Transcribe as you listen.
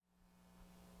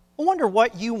I wonder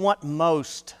what you want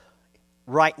most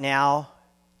right now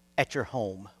at your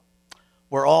home.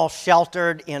 We're all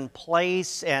sheltered in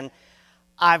place, and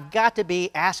I've got to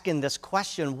be asking this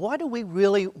question: what do we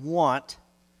really want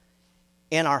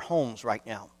in our homes right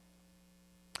now?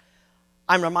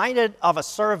 I'm reminded of a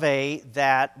survey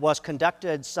that was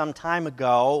conducted some time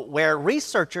ago where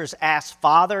researchers asked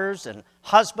fathers and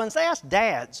husbands, they asked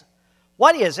dads,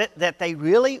 what is it that they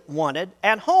really wanted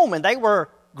at home? And they were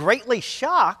greatly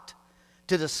shocked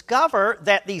to discover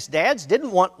that these dads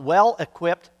didn't want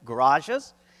well-equipped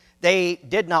garages. They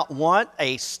did not want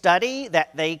a study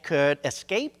that they could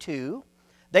escape to.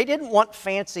 They didn't want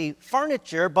fancy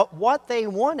furniture, but what they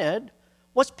wanted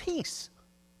was peace.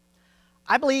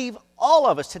 I believe all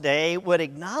of us today would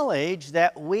acknowledge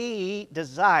that we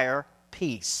desire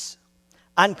peace.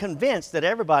 I'm convinced that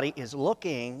everybody is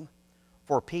looking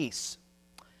for peace.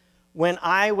 When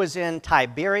I was in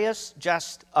Tiberias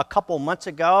just a couple months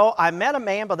ago, I met a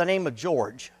man by the name of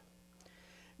George.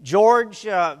 George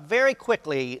very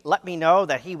quickly let me know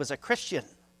that he was a Christian,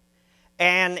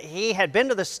 and he had been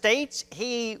to the States.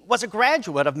 He was a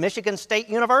graduate of Michigan State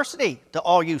University, to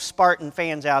all you Spartan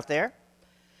fans out there.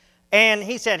 And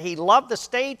he said he loved the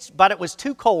States, but it was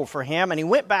too cold for him, and he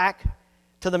went back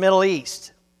to the Middle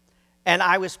East. And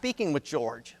I was speaking with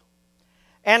George,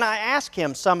 and I asked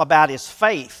him some about his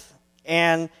faith.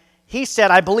 And he said,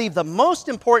 I believe the most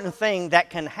important thing that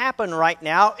can happen right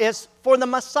now is for the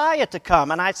Messiah to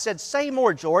come. And I said, say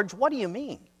more, George, what do you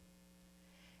mean?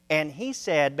 And he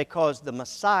said, because the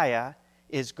Messiah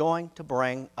is going to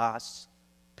bring us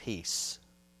peace.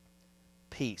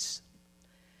 Peace.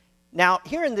 Now,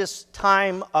 here in this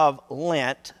time of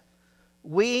Lent,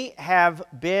 we have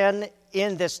been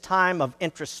in this time of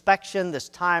introspection, this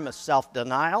time of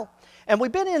self-denial, and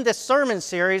we've been in this sermon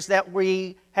series that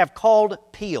we have called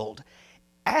Peeled,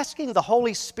 asking the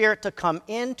Holy Spirit to come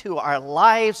into our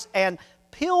lives and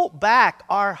peel back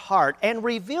our heart and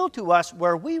reveal to us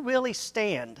where we really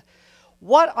stand,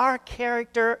 what our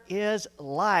character is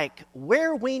like,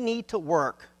 where we need to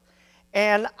work.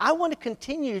 And I want to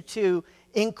continue to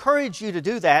encourage you to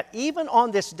do that even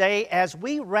on this day as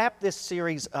we wrap this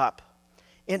series up.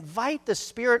 Invite the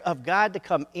Spirit of God to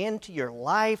come into your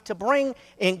life to bring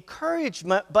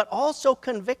encouragement but also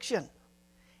conviction,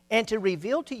 and to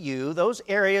reveal to you those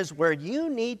areas where you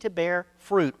need to bear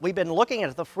fruit. We've been looking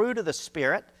at the fruit of the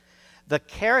Spirit, the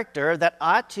character that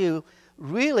ought to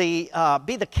really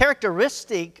be the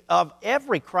characteristic of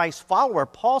every Christ follower.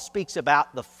 Paul speaks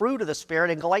about the fruit of the Spirit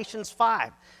in Galatians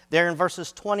 5. There in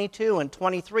verses 22 and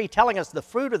 23, telling us the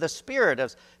fruit of the Spirit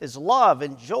is love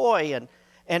and joy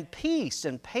and peace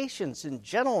and patience and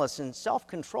gentleness and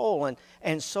self-control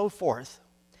and so forth.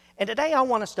 And today I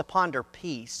want us to ponder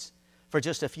peace for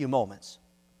just a few moments.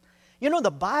 You know, the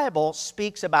Bible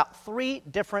speaks about three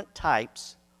different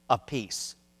types of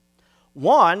peace.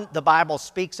 One, the Bible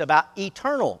speaks about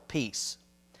eternal peace.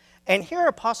 And here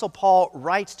Apostle Paul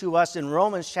writes to us in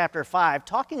Romans chapter 5,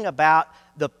 talking about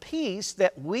the peace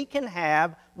that we can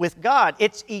have with God.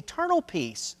 It's eternal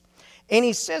peace. And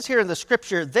he says here in the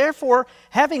Scripture, therefore,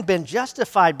 having been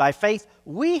justified by faith,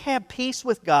 we have peace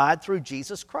with God through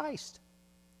Jesus Christ.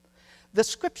 The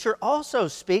Scripture also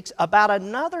speaks about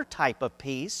another type of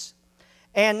peace,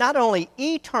 and not only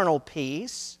eternal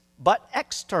peace, but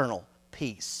external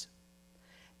peace.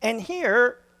 And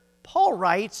here, Paul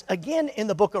writes, again in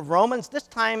the book of Romans, this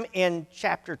time in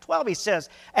chapter 12, he says,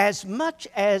 as much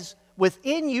as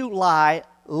within you lie,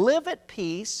 live at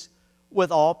peace with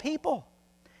all people.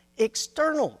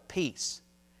 External peace,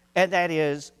 and that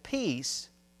is peace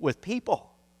with people.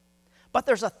 But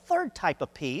there's a third type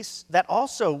of peace that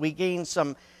also we gain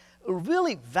some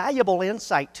really valuable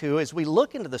insight to as we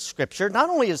look into the Scripture. Not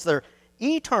only is there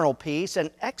eternal peace and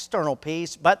external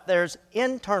peace, but there's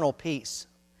internal peace.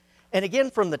 And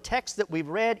again, from the text that we've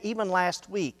read even last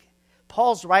week,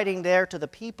 Paul's writing there to the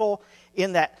people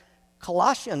in that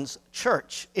Colossians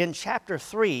church in chapter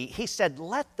 3. He said,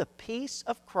 let the peace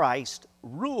of Christ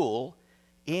rule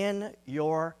in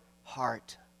your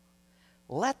heart.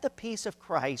 Let the peace of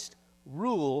Christ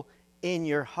rule in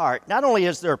your heart. Not only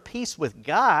is there peace with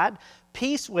God,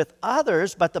 peace with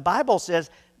others, but the Bible says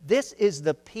this is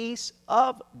the peace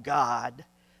of God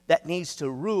that needs to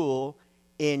rule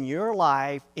in your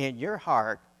life, in your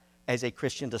heart, as a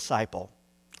Christian disciple.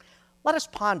 Let us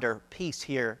ponder peace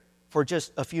here for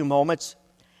just a few moments.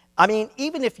 I mean,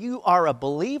 even if you are a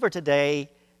believer today,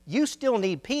 you still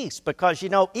need peace because, you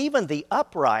know, even the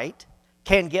upright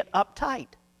can get uptight.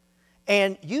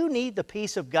 And you need the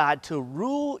peace of God to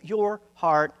rule your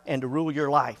heart and to rule your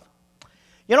life.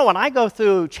 You know, when I go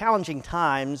through challenging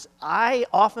times, I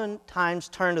oftentimes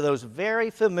turn to those very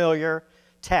familiar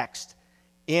text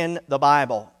in the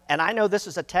Bible. And I know this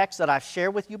is a text that I've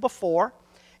shared with you before.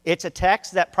 It's a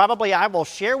text that probably I will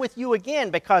share with you again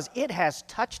because it has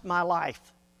touched my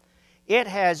life. It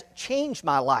has changed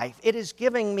my life. It is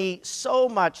giving me so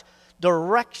much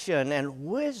direction and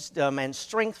wisdom and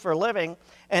strength for living.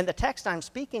 And the text I'm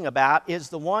speaking about is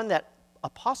the one that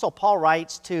Apostle Paul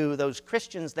writes to those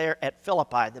Christians there at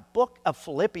Philippi, the book of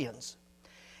Philippians.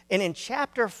 And in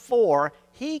chapter 4,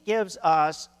 he gives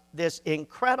us this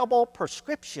incredible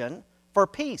prescription for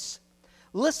peace.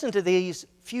 Listen to these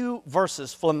few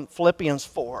verses from Philippians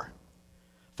 4.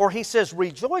 For he says,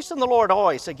 "Rejoice in the Lord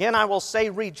always. Again, I will say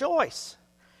rejoice.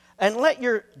 And let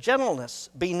your gentleness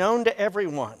be known to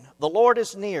everyone. The Lord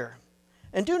is near.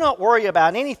 And do not worry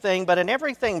about anything, but in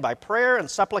everything by prayer and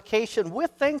supplication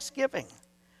with thanksgiving.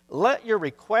 Let your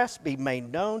requests be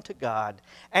made known to God.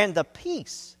 And the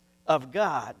peace of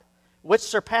God, which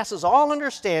surpasses all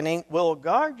understanding, will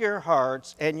guard your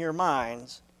hearts and your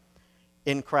minds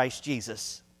in Christ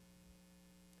Jesus."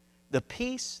 The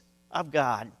peace of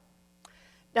God.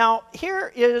 Now,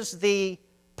 here is the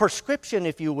prescription,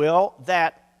 if you will,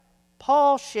 that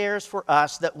Paul shares for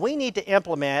us that we need to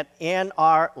implement in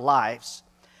our lives.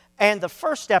 And the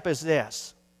first step is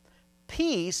this: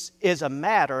 peace is a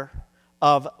matter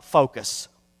of focus.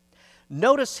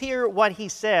 Notice here what he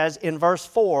says in verse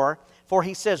 4, for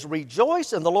he says,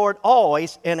 "Rejoice in the Lord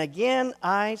always, and again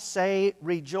I say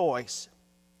rejoice."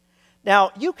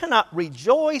 Now, you cannot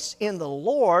rejoice in the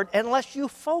Lord unless you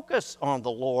focus on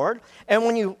the Lord. And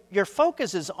when your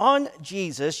focus is on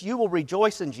Jesus, you will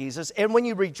rejoice in Jesus. And when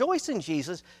you rejoice in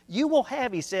Jesus, you will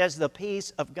have, he says, the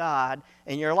peace of God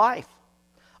in your life.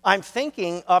 I'm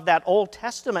thinking of that Old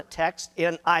Testament text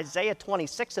in Isaiah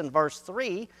 26 and verse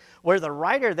 3, where the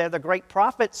writer there, the great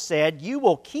prophet, said, "You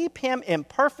will keep him in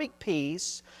perfect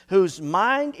peace, whose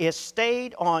mind is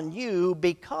stayed on you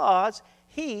because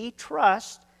he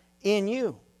trusts in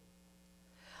you."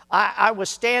 I was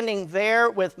standing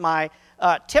there with my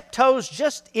tiptoes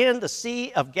just in the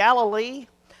Sea of Galilee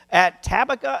at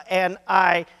Tabgha, and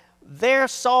I there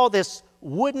saw this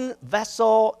wooden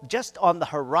vessel just on the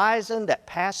horizon that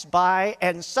passed by,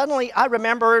 and suddenly I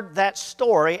remembered that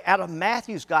story out of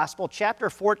Matthew's Gospel,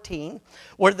 chapter 14,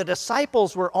 where the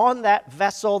disciples were on that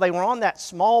vessel. They were on that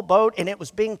small boat, and it was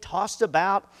being tossed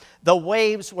about. The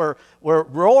waves were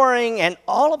roaring, and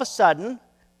all of a sudden,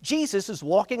 Jesus is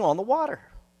walking on the water.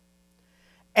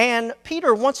 And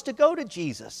Peter wants to go to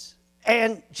Jesus.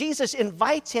 And Jesus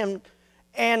invites him,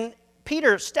 and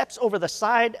Peter steps over the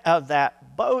side of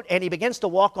that boat, and he begins to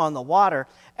walk on the water.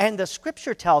 And the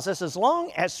scripture tells us as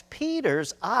long as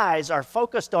Peter's eyes are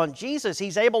focused on Jesus,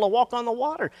 he's able to walk on the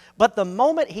water. But the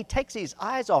moment he takes his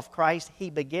eyes off Christ, he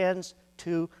begins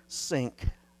to sink.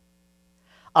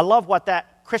 I love what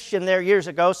that Christian there years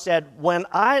ago said, "When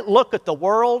I look at the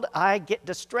world, I get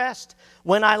distressed.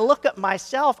 When I look at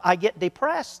myself, I get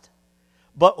depressed.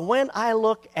 But when I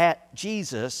look at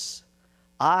Jesus,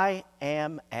 I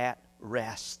am at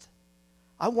rest."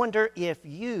 I wonder if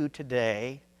you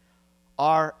today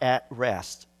are at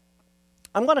rest.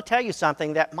 I'm going to tell you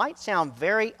something that might sound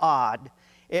very odd.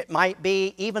 It might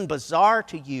be even bizarre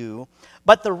to you.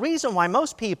 But the reason why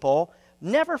most people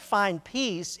never find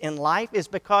peace in life is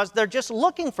because they're just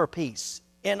looking for peace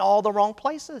in all the wrong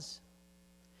places.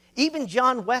 Even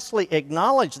John Wesley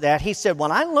acknowledged that. He said,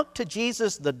 "When I looked to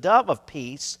Jesus, the dove of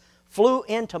peace flew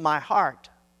into my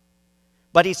heart."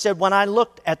 But he said, "When I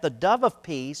looked at the dove of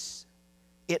peace,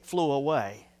 it flew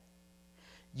away."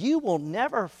 You will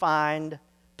never find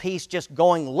peace just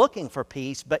going looking for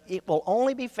peace, but it will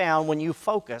only be found when you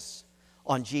focus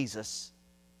on Jesus.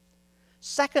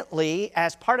 Secondly,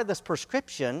 as part of this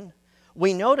prescription,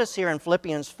 we notice here in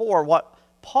Philippians 4 what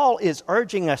Paul is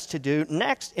urging us to do.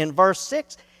 Next, in verse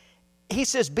 6, he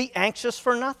says, "Be anxious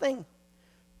for nothing."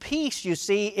 Peace, you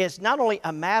see, is not only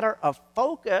a matter of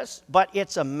focus, but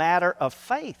it's a matter of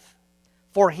faith.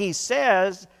 For he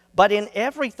says, "But in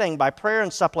everything by prayer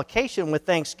and supplication with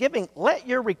thanksgiving, let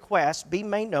your requests be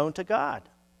made known to God."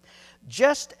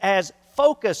 Just as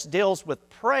focus deals with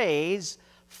praise,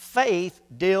 faith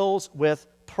deals with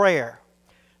prayer.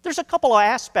 There's a couple of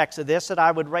aspects of this that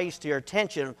I would raise to your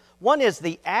attention. One is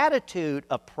the attitude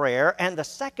of prayer, and the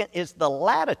second is the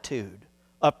latitude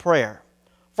of prayer.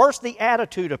 First, the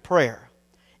attitude of prayer.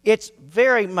 It's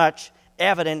very much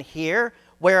evident here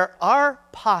where our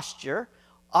posture,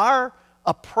 our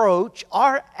approach,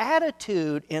 our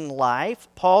attitude in life,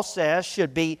 Paul says,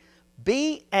 should be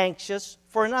anxious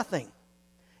for nothing.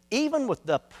 Even with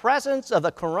the presence of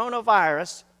the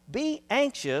coronavirus, be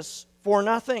anxious for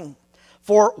nothing.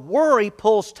 For worry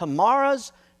pulls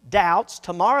tomorrow's doubts,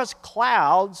 tomorrow's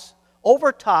clouds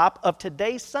over top of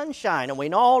today's sunshine. And we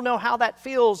all know how that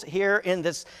feels here in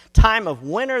this time of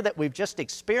winter that we've just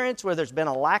experienced, where there's been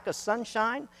a lack of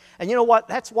sunshine. And you know what?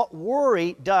 That's what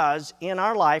worry does in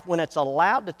our life when it's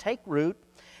allowed to take root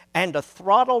and to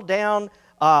throttle down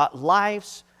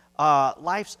life's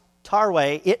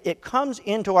tarway. It comes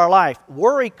into our life.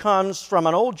 Worry comes from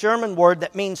an old German word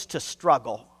that means to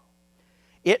struggle.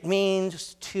 It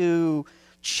means to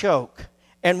choke.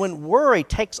 And when worry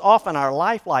takes off in our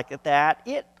life like that,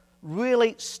 it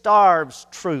really starves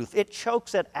truth. It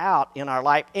chokes it out in our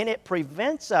life, and it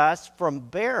prevents us from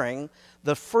bearing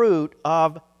the fruit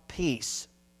of peace.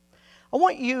 I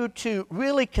want you to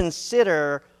really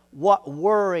consider what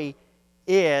worry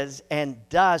is and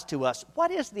does to us. What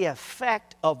is the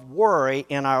effect of worry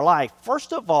in our life?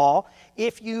 First of all,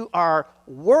 if you are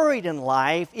worried in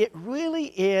life, it really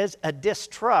is a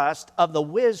distrust of the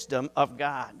wisdom of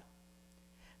God.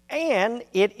 And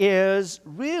it is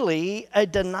really a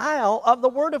denial of the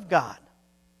Word of God.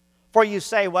 For you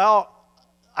say, well,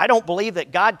 I don't believe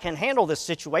that God can handle this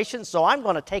situation, so I'm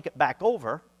going to take it back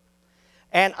over.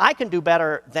 And I can do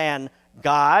better than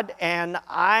God, and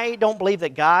I don't believe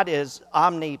that God is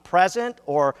omnipresent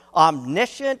or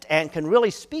omniscient and can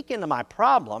really speak into my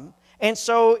problem. And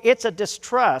so it's a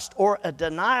distrust or a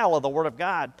denial of the Word of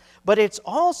God. But it's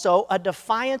also a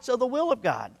defiance of the will of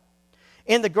God.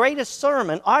 In the greatest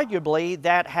sermon, arguably,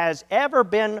 that has ever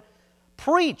been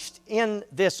preached in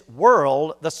this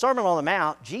world, the Sermon on the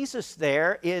Mount, Jesus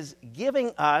there is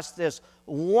giving us this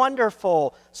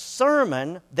wonderful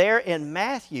sermon there in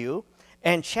Matthew.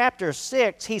 And chapter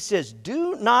 6, he says,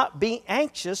 do not be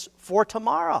anxious for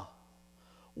tomorrow.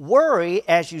 Worry,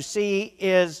 as you see,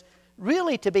 is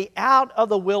really to be out of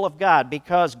the will of God,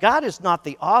 because God is not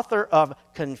the author of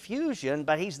confusion,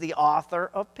 but He's the author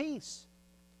of peace.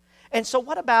 And so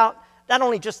what about not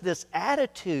only just this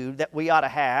attitude that we ought to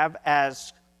have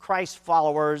as Christ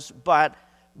followers, but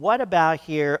what about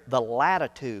here the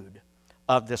latitude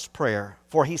of this prayer?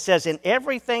 For he says, in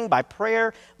everything by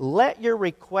prayer, let your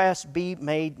requests be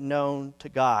made known to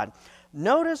God.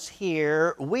 Notice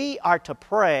here, we are to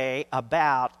pray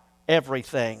about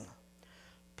everything.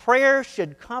 Prayer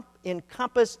should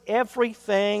encompass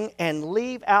everything and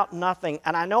leave out nothing.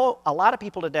 And I know a lot of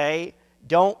people today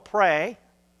don't pray.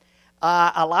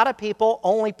 A lot of people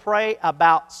only pray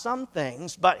about some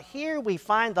things, but here we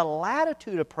find the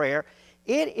latitude of prayer.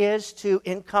 It is to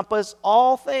encompass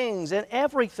all things and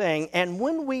everything. And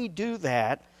when we do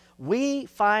that, we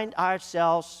find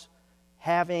ourselves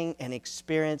having and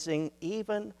experiencing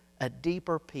even a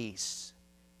deeper peace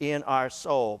in our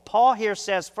soul. Paul here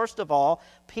says, first of all,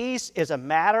 peace is a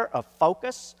matter of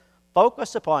focus.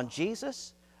 Focus upon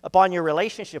Jesus, upon your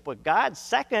relationship with God.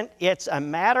 Second, it's a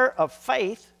matter of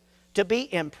faith, to be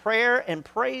in prayer and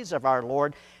praise of our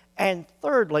Lord. And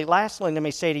thirdly, lastly, let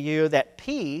me say to you that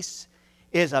peace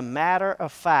is a matter of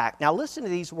fact. Now listen to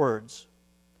these words.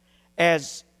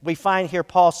 As we find here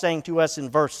Paul saying to us in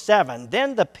verse 7,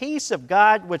 then the peace of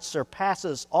God which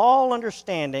surpasses all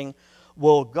understanding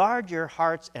will guard your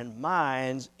hearts and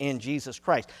minds in Jesus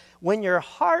Christ. When your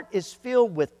heart is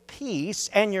filled with peace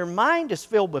and your mind is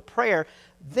filled with prayer,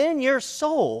 then your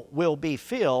soul will be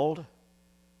filled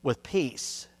with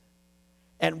peace.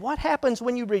 And what happens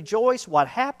when you rejoice? What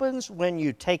happens when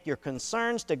you take your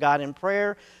concerns to God in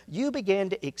prayer? You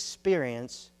begin to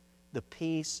experience the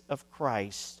peace of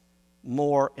Christ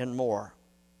more and more.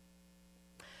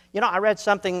 You know, I read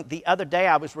something the other day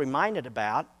I was reminded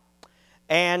about,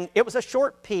 and it was a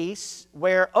short piece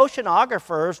where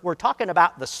oceanographers were talking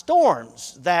about the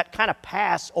storms that kind of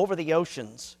pass over the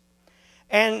oceans.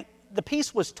 And the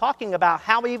piece was talking about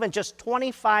how even just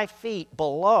 25 feet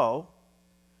below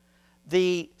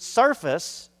the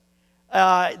surface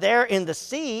there in the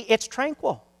sea, it's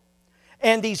tranquil.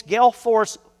 And these gale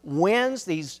force winds,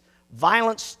 these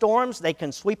violent storms, they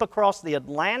can sweep across the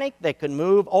Atlantic, they can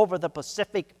move over the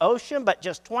Pacific Ocean, but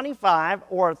just 25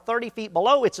 or 30 feet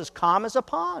below, it's as calm as a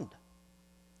pond.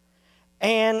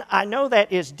 And I know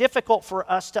that is difficult for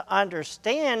us to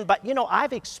understand, but you know,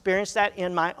 I've experienced that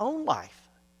in my own life.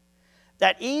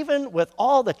 That even with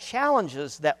all the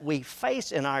challenges that we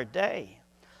face in our day,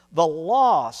 the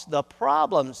loss, the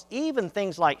problems, even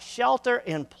things like shelter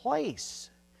in place,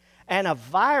 and a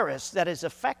virus that is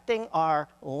affecting our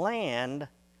land,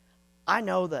 I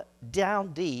know that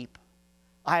down deep,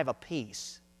 I have a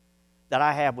peace that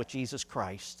I have with Jesus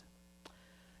Christ.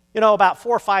 You know, about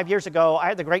 4 or 5 years ago, I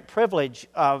had the great privilege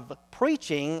of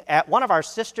preaching at one of our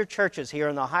sister churches here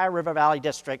in the Ohio River Valley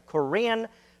District, Korean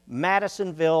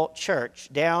Madisonville Church,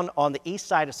 down on the east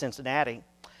side of Cincinnati.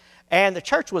 And the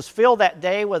church was filled that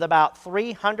day with about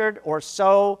 300 or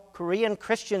so Korean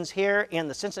Christians here in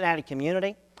the Cincinnati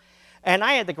community. And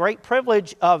I had the great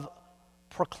privilege of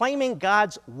proclaiming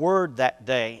God's word that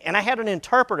day. And I had an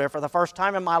interpreter for the first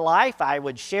time in my life. I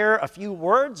would share a few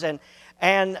words, and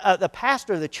the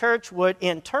pastor of the church would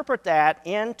interpret that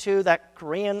into that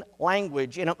Korean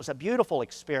language, and it was a beautiful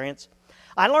experience.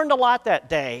 I learned a lot that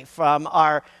day from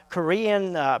our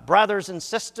Korean brothers and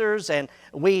sisters, and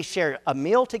we shared a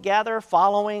meal together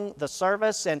following the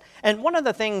service. And one of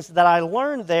the things that I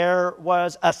learned there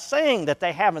was a saying that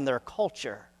they have in their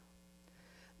culture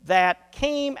that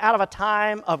came out of a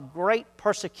time of great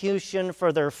persecution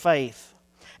for their faith.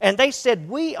 And they said,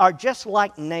 "We are just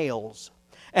like nails,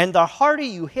 and the harder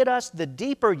you hit us, the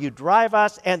deeper you drive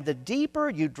us, and the deeper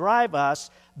you drive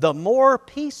us, the more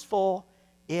peaceful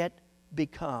it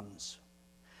becomes."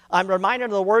 I'm reminded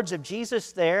of the words of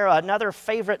Jesus there, another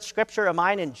favorite scripture of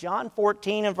mine in John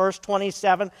 14 and verse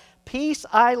 27, "Peace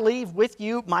I leave with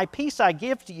you, my peace I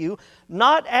give to you,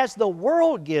 not as the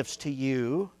world gives to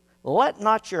you. Let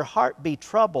not your heart be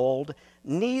troubled,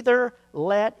 neither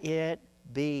let it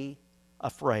be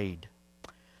afraid."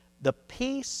 The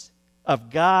peace of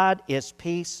God is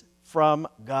peace from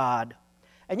God.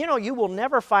 And you know, you will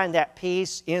never find that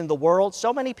peace in the world.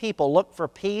 So many people look for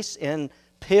peace in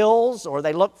pills, or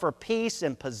they look for peace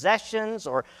in possessions,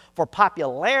 or for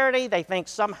popularity. They think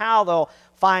somehow they'll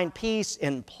find peace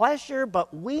in pleasure,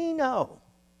 but we know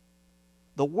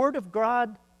the Word of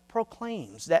God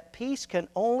proclaims that peace can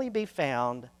only be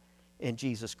found in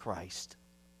Jesus Christ.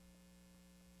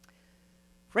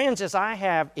 Friends, as I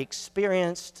have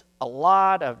experienced a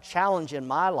lot of challenge in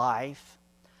my life,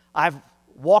 I've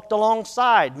walked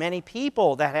alongside many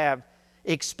people that have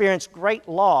experienced great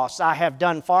loss. I have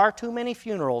done far too many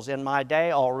funerals in my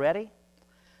day already,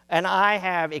 and I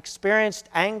have experienced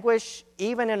anguish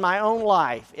even in my own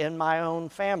life, in my own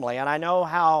family, and I know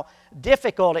how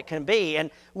difficult it can be.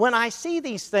 And when I see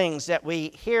these things that we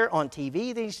hear on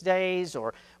TV these days,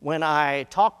 or when I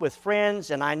talk with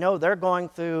friends and I know they're going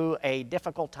through a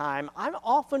difficult time, I'm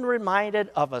often reminded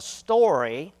of a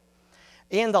story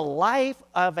in the life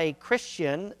of a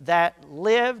Christian that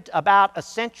lived about a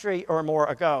century or more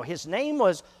ago. His name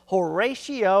was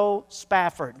Horatio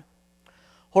Spafford.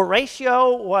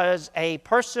 Horatio was a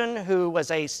person who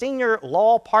was a senior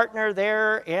law partner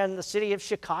there in the city of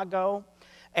Chicago,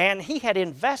 and he had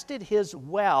invested his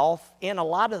wealth in a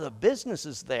lot of the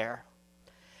businesses there.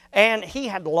 And he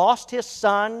had lost his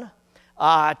son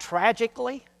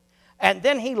tragically, and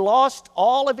then he lost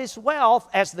all of his wealth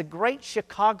as the Great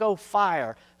Chicago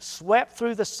Fire swept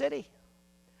through the city.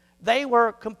 They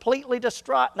were completely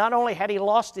distraught. Not only had he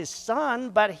lost his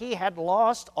son, but he had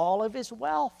lost all of his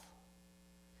wealth.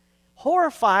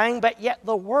 Horrifying, but yet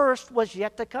the worst was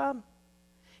yet to come.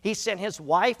 He sent his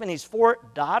wife and his 4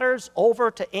 daughters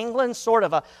over to England, sort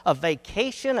of a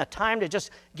vacation, a time to just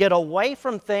get away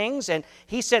from things. And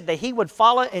he said that he would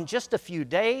follow in just a few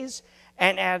days.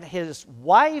 And his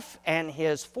wife and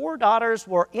his 4 daughters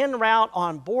were en route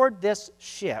on board this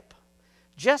ship.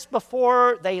 Just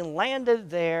before they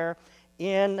landed there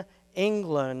in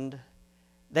England,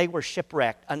 they were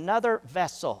shipwrecked. Another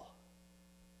vessel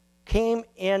came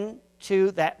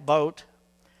into that boat,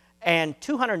 and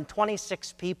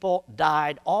 226 people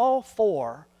died. All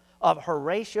 4 of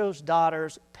Horatio's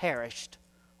daughters perished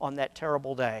on that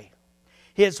terrible day.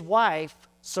 His wife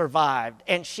survived,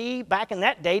 and she, back in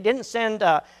that day, didn't send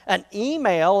an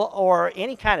email or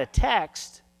any kind of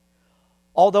text,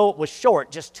 although it was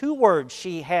short, just 2 words.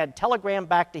 She had telegrammed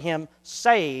back to him,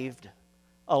 "Saved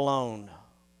alone."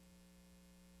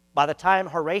 By the time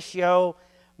Horatio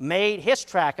made his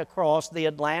trek across the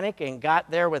Atlantic and got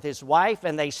there with his wife,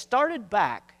 and they started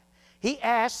back, he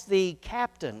asked the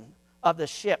captain of the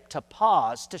ship to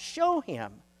pause to show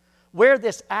him where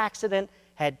this accident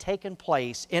had taken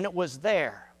place. And it was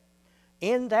there,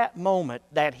 in that moment,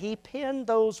 that he penned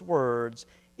those words,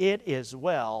 "It is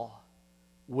well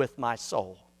with my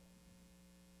soul."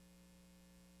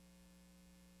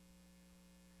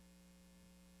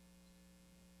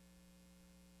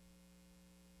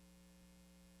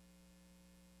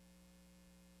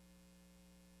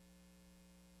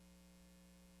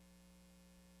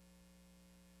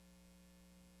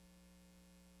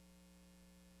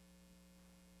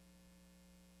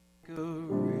 A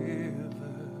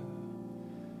river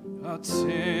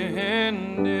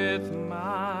attendeth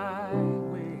my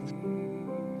way,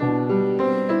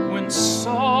 when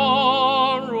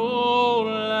sorrow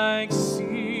like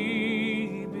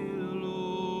sea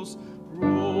billows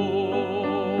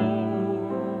roll.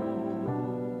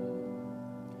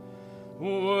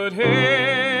 Whatever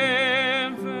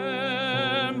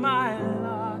my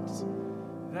lot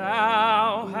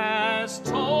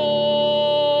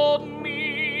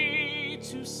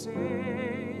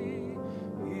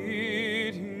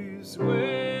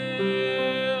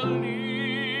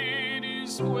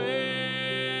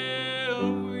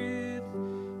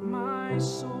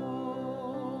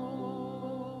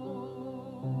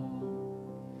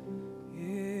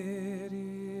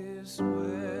is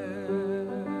well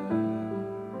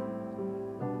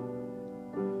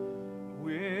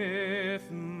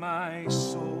with my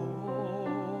soul.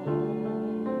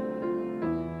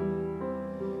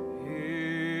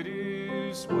 It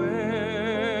is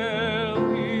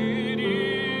well, it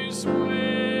is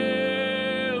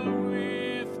well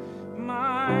with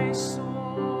my soul.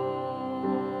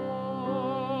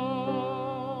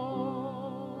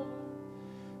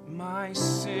 My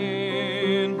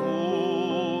sin,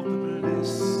 hold the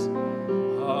bliss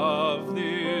of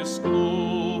this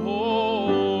glorious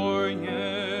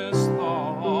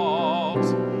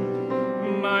thought.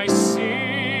 My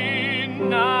sin,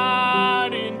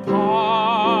 not in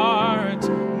part,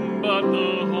 but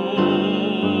the whole,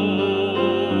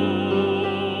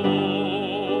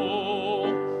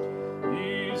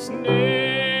 is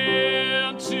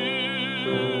nailed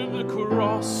to the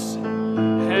cross,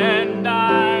 and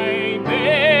I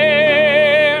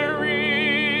bear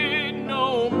it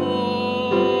no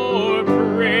more.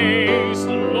 Praise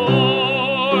the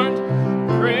Lord,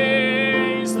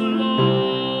 praise the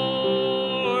Lord,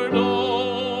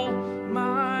 oh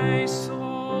my soul.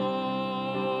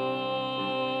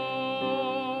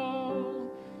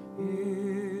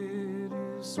 It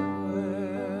is well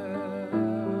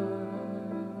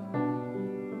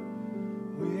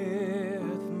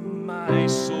with my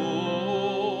soul.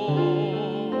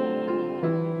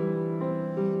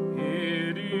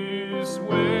 It is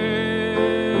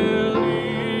well,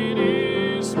 it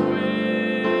is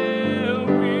well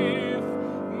with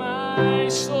my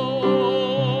soul.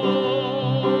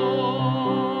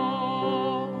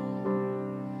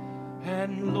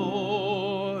 And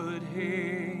Lord,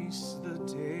 haste the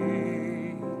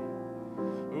day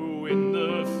when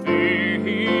the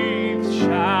faith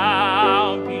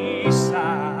shall be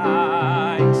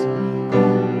sight,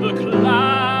 the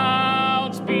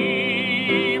clouds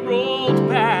be rolled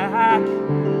back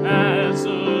as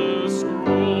a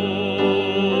scroll,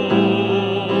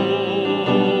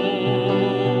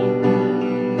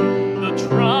 the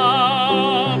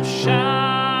trump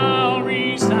shall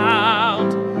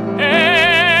resound,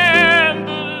 and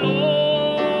the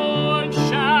Lord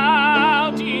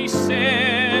shall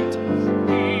descend.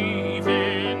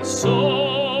 Even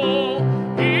so,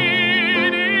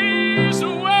 it is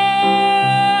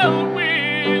well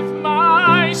with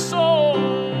my soul.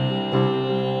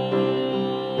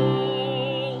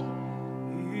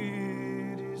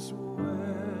 It is well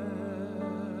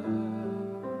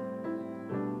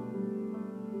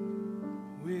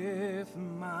with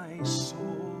my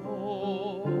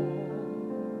soul.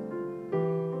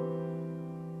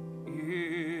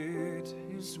 It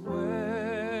is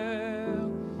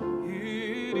well,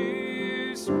 it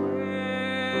is well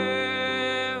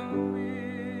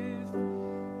with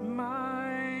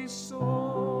my soul.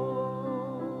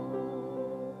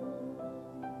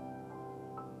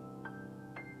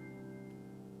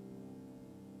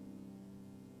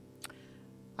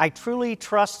 I truly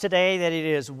trust today that it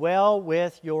is well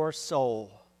with your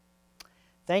soul.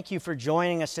 Thank you for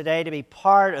joining us today to be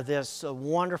part of this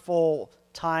wonderful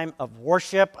time of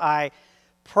worship. I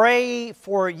pray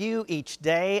for you each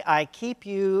day. I keep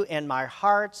you in my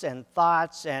hearts and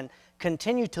thoughts and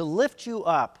continue to lift you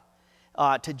up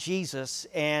to Jesus.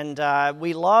 And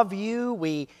we love you.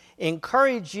 We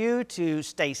encourage you to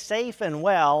stay safe and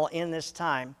well in this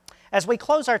time. As we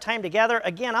close our time together,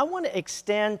 again, I want to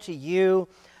extend to you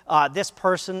this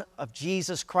person of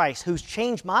Jesus Christ who's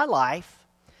changed my life,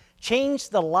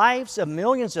 changed the lives of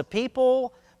millions of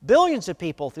people, billions of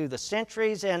people through the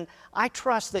centuries, and I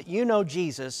trust that you know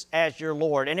Jesus as your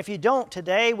Lord. And if you don't,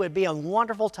 today would be a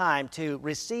wonderful time to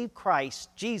receive Christ,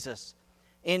 Jesus,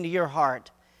 into your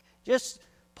heart. Just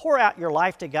pour out your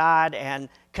life to God and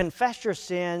confess your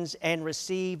sins and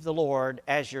receive the Lord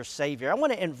as your Savior. I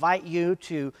want to invite you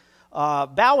to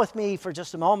bow with me for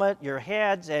just a moment, your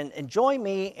heads, and join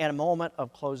me in a moment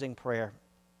of closing prayer.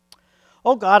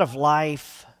 O God of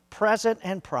life, present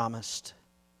and promised,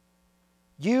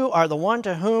 you are the one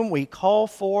to whom we call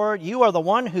for. You are the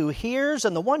one who hears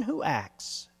and the one who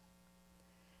acts.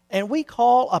 And we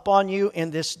call upon you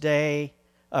in this day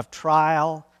of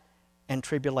trial and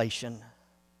tribulation.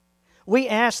 We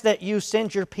ask that you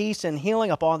send your peace and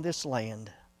healing upon this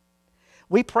land.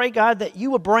 We pray, God, that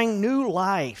you will bring new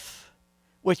life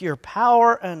with your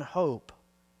power and hope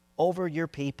over your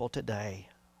people today.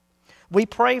 We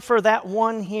pray for that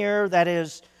one here that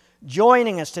is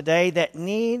joining us today that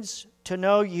needs to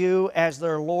know you as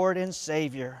their Lord and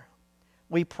Savior.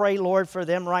 We pray, Lord, for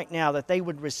them right now that they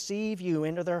would receive you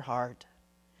into their heart,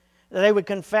 that they would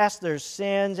confess their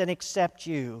sins and accept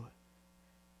you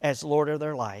as Lord of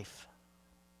their life.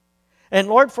 And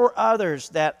Lord, for others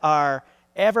that are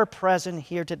ever present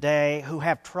here today who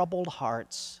have troubled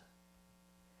hearts,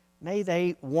 may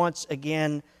they once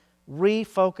again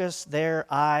refocus their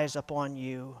eyes upon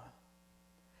you.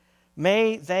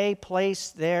 May they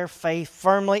place their faith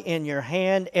firmly in your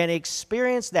hand and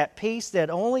experience that peace that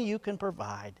only you can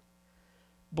provide.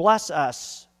 Bless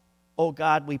us, O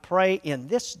God, we pray in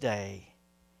this day,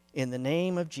 in the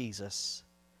name of Jesus.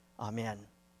 Amen.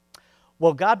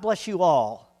 Well, God bless you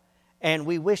all, and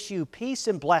we wish you peace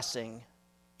and blessing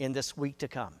in this week to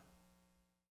come.